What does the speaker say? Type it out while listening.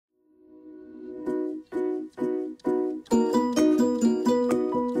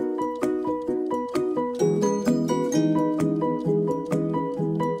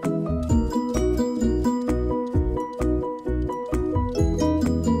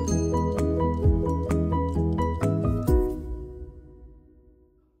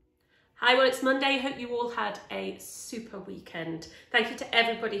Hi, well, it's Monday. Hope you all had a super weekend. Thank you to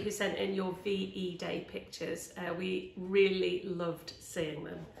everybody who sent in your VE Day pictures. We really loved seeing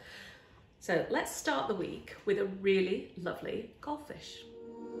them. So let's start the week with a really lovely goldfish.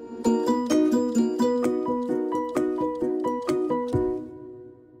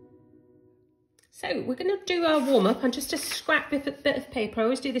 So we're going to do our warm-up on just a scrap bit of paper. I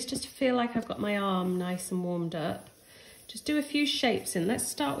always do this just to feel like I've got my arm nice and warmed up. Just do a few shapes in. Let's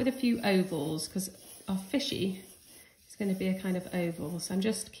start with a few ovals because our fishy is going to be a kind of oval. So I'm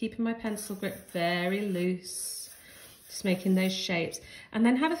just keeping my pencil grip very loose, just making those shapes. And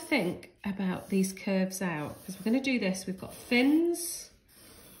then have a think about these curves out because we're going to do this. We've got fins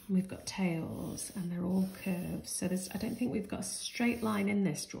and we've got tails and they're all curves. So I don't think we've got a straight line in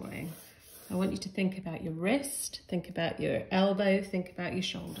this drawing. I want you to think about your wrist, think about your elbow, think about your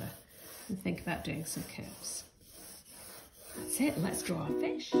shoulder, and think about doing some curves. That's it, let's draw our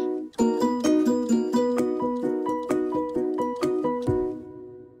fish.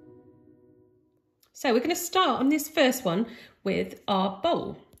 So we're going to start on this first one with our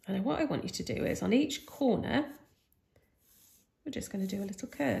bowl. And what I want you to do is on each corner, we're just going to do a little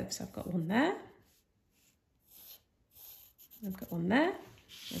curve. So I've got one there. I've got one there.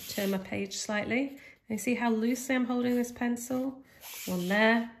 I'll turn my page slightly. And you see how loosely I'm holding this pencil? One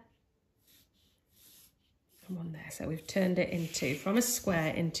there. And one there. So we've turned it from a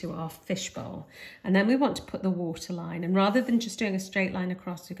square into our fish bowl. And then we want to put the water line. And rather than just doing a straight line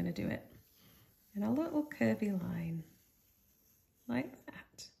across, we're going to do it in a little curvy line. Like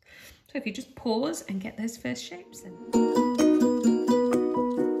that. So if you just pause and get those first shapes in.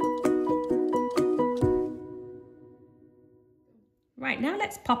 Right, now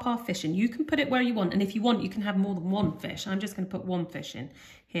let's pop our fish in. You can put it where you want, and if you want, you can have more than one fish. I'm just going to put one fish in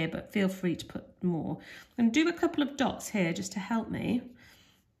here, but feel free to put more. I'm going to do a couple of dots here just to help me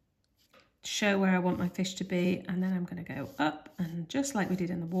show where I want my fish to be, and then I'm going to go up, and just like we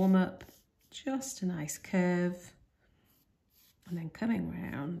did in the warm-up, just a nice curve, and then coming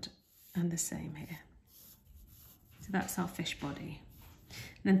round, and the same here. So that's our fish body.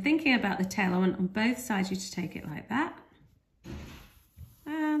 And then thinking about the tail, I want on both sides you to take it like that.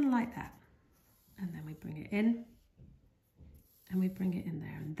 And like that. And then we bring it in and we bring it in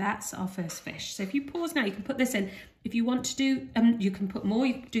there. And that's our first fish. So if you pause now, you can put this in. If you want to do, you can put more,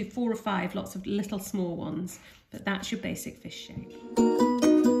 you can do 4 or 5, lots of little small ones, but that's your basic fish shape.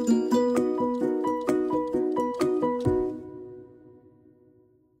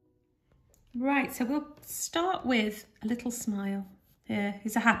 Right, so we'll start with a little smile. Here,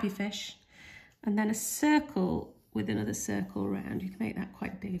 he's a happy fish. And then a circle with another circle around. You can make that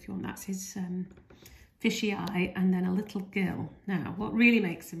quite big if you want. That's his fishy eye, and then a little gill. Now, what really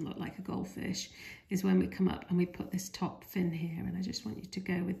makes him look like a goldfish is when we come up and we put this top fin here, and I just want you to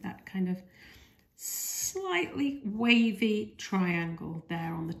go with that kind of slightly wavy triangle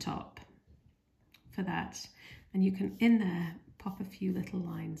there on the top for that. And you can, in there, pop a few little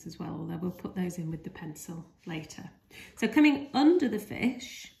lines as well, although we'll put those in with the pencil later. So coming under the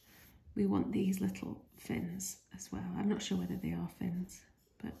fish, we want these little fins as well. I'm not sure whether they are fins,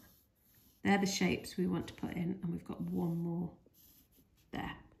 but they're the shapes we want to put in, and we've got one more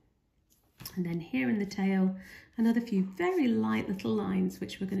there. And then here in the tail, another few very light little lines,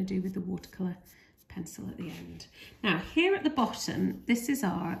 which we're going to do with the watercolour pencil at the end. Now, here at the bottom, this is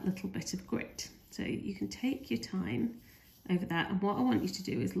our little bit of grit. So you can take your time over that, and what I want you to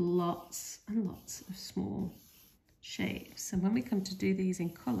do is lots and lots of small shapes. And when we come to do these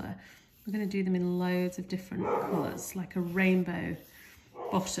in colour, we're going to do them in loads of different colours, like a rainbow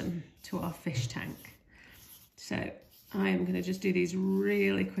bottom to our fish tank. So I am going to just do these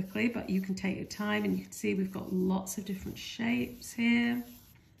really quickly, but you can take your time, and you can see we've got lots of different shapes here.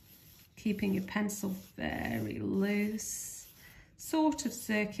 Keeping your pencil very loose, sort of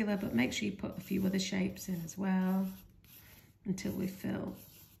circular, but make sure you put a few other shapes in as well until we fill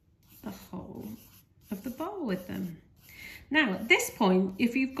the whole of the bowl with them. Now at this point,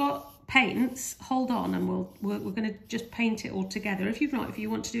 if you've got paints, hold on, and we're going to just paint it all together. If you've not, if you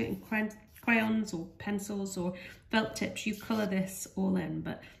want to do it in crayons or pencils or felt tips, you colour this all in,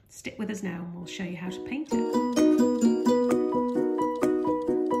 but stick with us now and we'll show you how to paint it.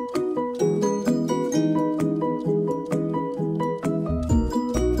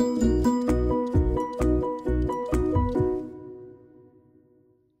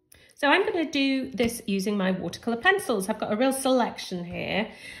 So I'm going to do this using my watercolour pencils. I've got a real selection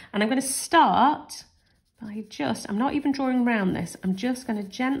here, and I'm going to start by I'm not even drawing around this, I'm just going to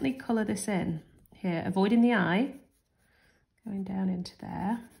gently colour this in here, avoiding the eye, going down into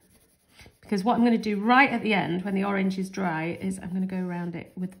there. Because what I'm going to do right at the end when the orange is dry is I'm going to go around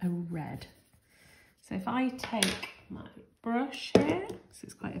it with a red. So if I take my brush here, so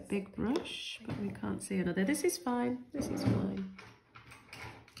it's quite a big brush, but we can't see another. This is fine, this is fine.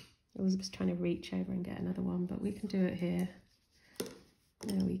 I was just trying to reach over and get another one, but we can do it here.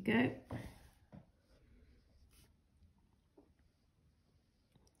 There we go.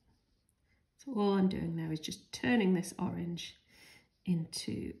 So all I'm doing now is just turning this orange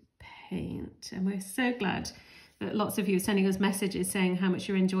into paint. And we're so glad that lots of you are sending us messages saying how much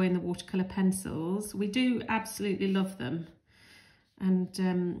you're enjoying the watercolour pencils. We do absolutely love them.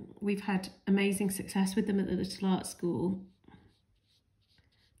 And we've had amazing success with them at the Little Art School.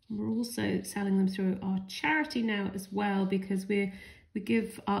 We're also selling them through our charity now as well, because we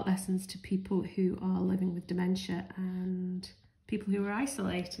give art lessons to people who are living with dementia and people who are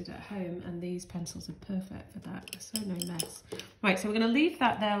isolated at home, and these pencils are perfect for that. They're so no mess. Right, so we're going to leave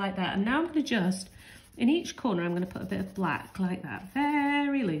that there like that, and now I'm going to just, in each corner, I'm going to put a bit of black like that,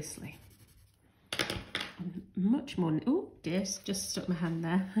 very loosely. And much more, oh dear, just stuck my hand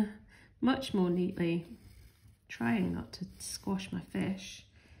there. Much more neatly, trying not to squash my fish.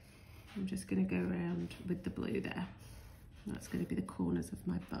 I'm just going to go around with the blue there. That's going to be the corners of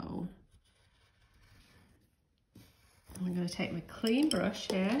my bowl. I'm going to take my clean brush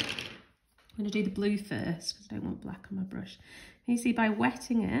here. I'm going to do the blue first because I don't want black on my brush. And you see, by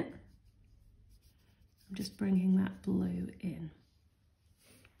wetting it, I'm just bringing that blue in.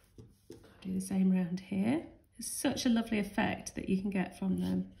 I'll do the same around here. It's such a lovely effect that you can get from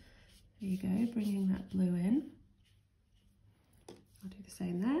them. There you go, bringing that blue in. I'll do the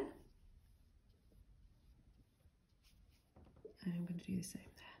same there. And I'm going to do the same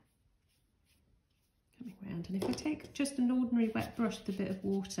there. Coming around, and if I take just an ordinary wet brush with a bit of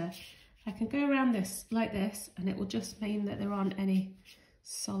water, I can go around this like this, and it will just mean that there aren't any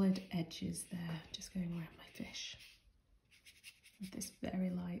solid edges there. Just going around my fish with this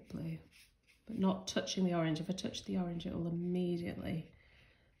very light blue, but not touching the orange. If I touch the orange, it will immediately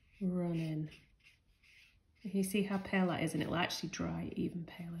run in. You see how pale that is, and it will actually dry even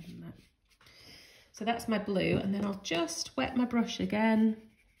paler than that. So that's my blue, and then I'll just wet my brush again.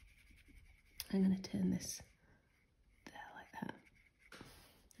 I'm going to turn this there like that.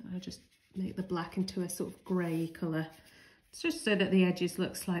 And I'll just make the black into a sort of grey colour. It's just so that the edges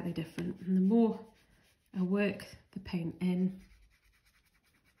look slightly different. And the more I work the paint in,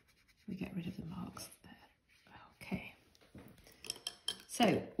 we get rid of the marks there. Okay.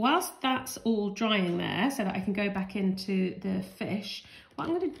 So whilst that's all drying there, so that I can go back into the fish, what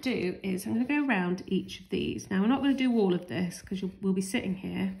I'm going to do is I'm going to go around each of these. Now, we're not going to do all of this because we'll be sitting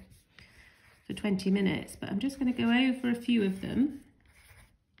here for 20 minutes, but I'm just going to go over a few of them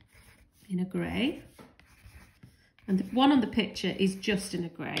in a grey. And the one on the picture is just in a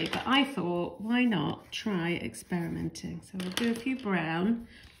grey, but I thought, why not try experimenting? So we'll do a few brown.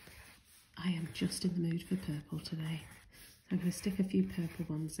 I am just in the mood for purple today. So I'm going to stick a few purple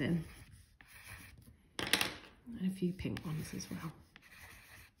ones in. And a few pink ones as well.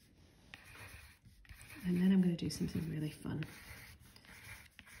 And then I'm going to do something really fun.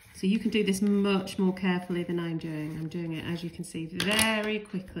 So you can do this much more carefully than I'm doing. I'm doing it, as you can see, very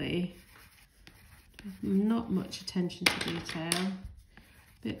quickly. Not much attention to detail.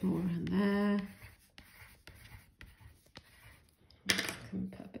 A bit more around there. Can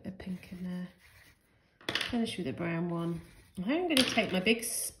put a bit of pink in there. Finish with a brown one. I'm going to take my big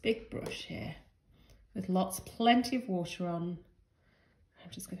brush here with plenty of water on.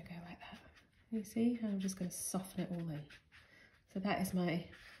 I'm just going to go like that. You see how I'm just going to soften it all in. So that is my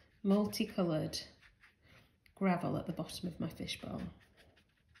multicoloured gravel at the bottom of my fish bowl.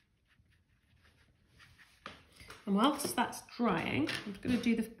 And whilst that's drying, I'm going to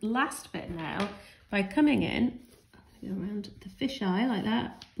do the last bit now by coming in. I'm going to go around the fish eye like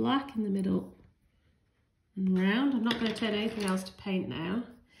that, black in the middle and round. I'm not going to turn anything else to paint now.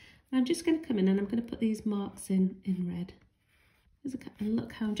 I'm just going to come in and I'm going to put these marks in red. And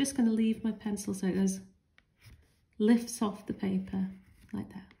look how I'm just going to leave my pencil so it goes, lifts off the paper like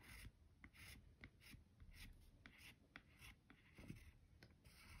that.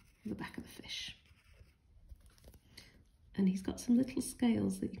 The back of the fish. And he's got some little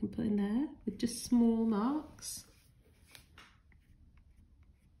scales that you can put in there with just small marks.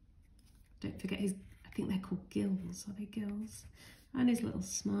 Don't forget his, I think they're called gills, are they gills? And his little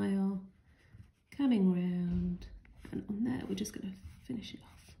smile coming round. And on there, we're just going to finish it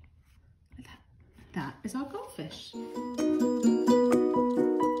off like that. That is our goldfish.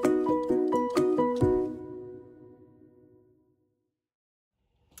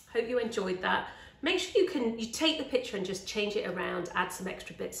 Hope you enjoyed that. make sure you take the picture and just change it around, add some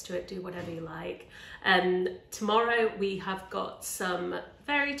extra bits to it, do whatever you like. Tomorrow we have got some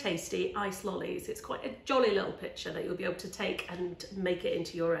very tasty ice lollies. It's quite a jolly little picture that you'll be able to take and make it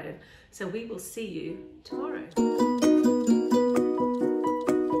into your own. So we will see you tomorrow.